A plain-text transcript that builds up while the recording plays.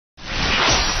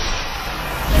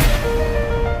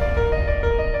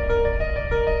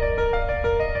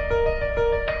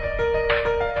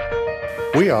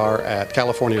We are at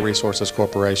California Resources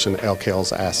Corporation Elk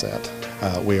Hills Asset.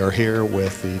 We are here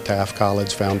with the Taft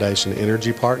College Foundation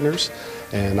Energy Partners,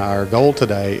 and our goal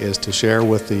today is to share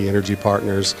with the energy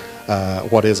partners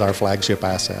what is our flagship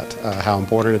asset, how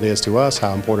important it is to us,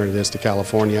 how important it is to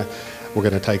California. We're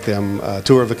going to take them a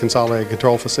tour of the Consolidated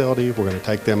Control Facility. We're going to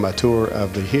take them a tour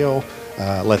of the Hill,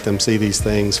 let them see these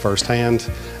things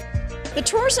firsthand. The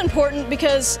tour is important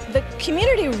because the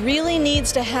community really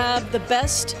needs to have the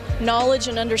best knowledge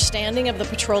and understanding of the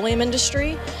petroleum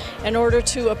industry in order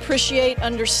to appreciate,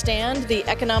 understand the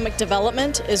economic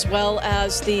development as well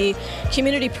as the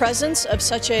community presence of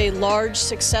such a large,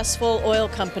 successful oil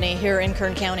company here in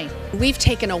Kern County. We've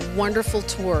taken a wonderful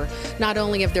tour, not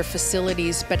only of their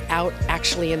facilities, but out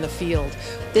actually in the field.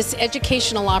 This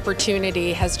educational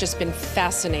opportunity has just been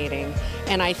fascinating,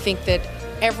 and I think that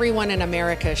everyone in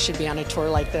America should be on a tour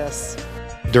like this.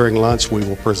 During lunch, we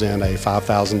will present a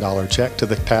 $5,000 check to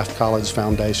the Taft College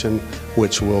Foundation,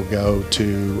 which will go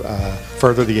to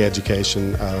further the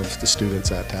education of the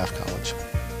students at Taft College.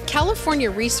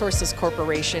 California Resources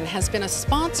Corporation has been a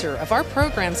sponsor of our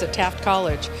programs at Taft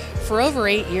College for over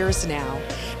 8 years now.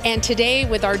 And today,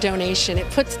 with our donation, it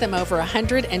puts them over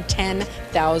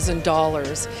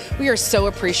 $110,000. We are so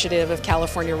appreciative of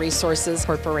California Resources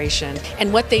Corporation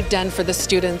and what they've done for the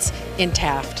students in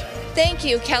Taft. Thank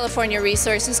you, California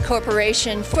Resources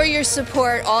Corporation, for your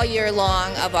support all year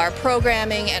long of our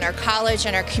programming and our college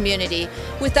and our community.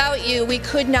 Without you, we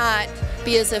could not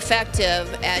be as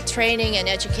effective at training and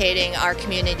educating our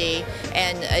community,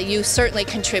 and you certainly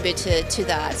contributed to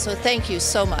that. So thank you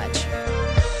so much.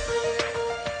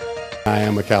 I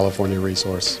am a California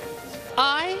resource.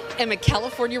 I am a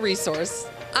California resource.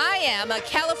 I am a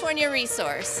California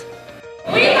resource.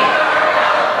 We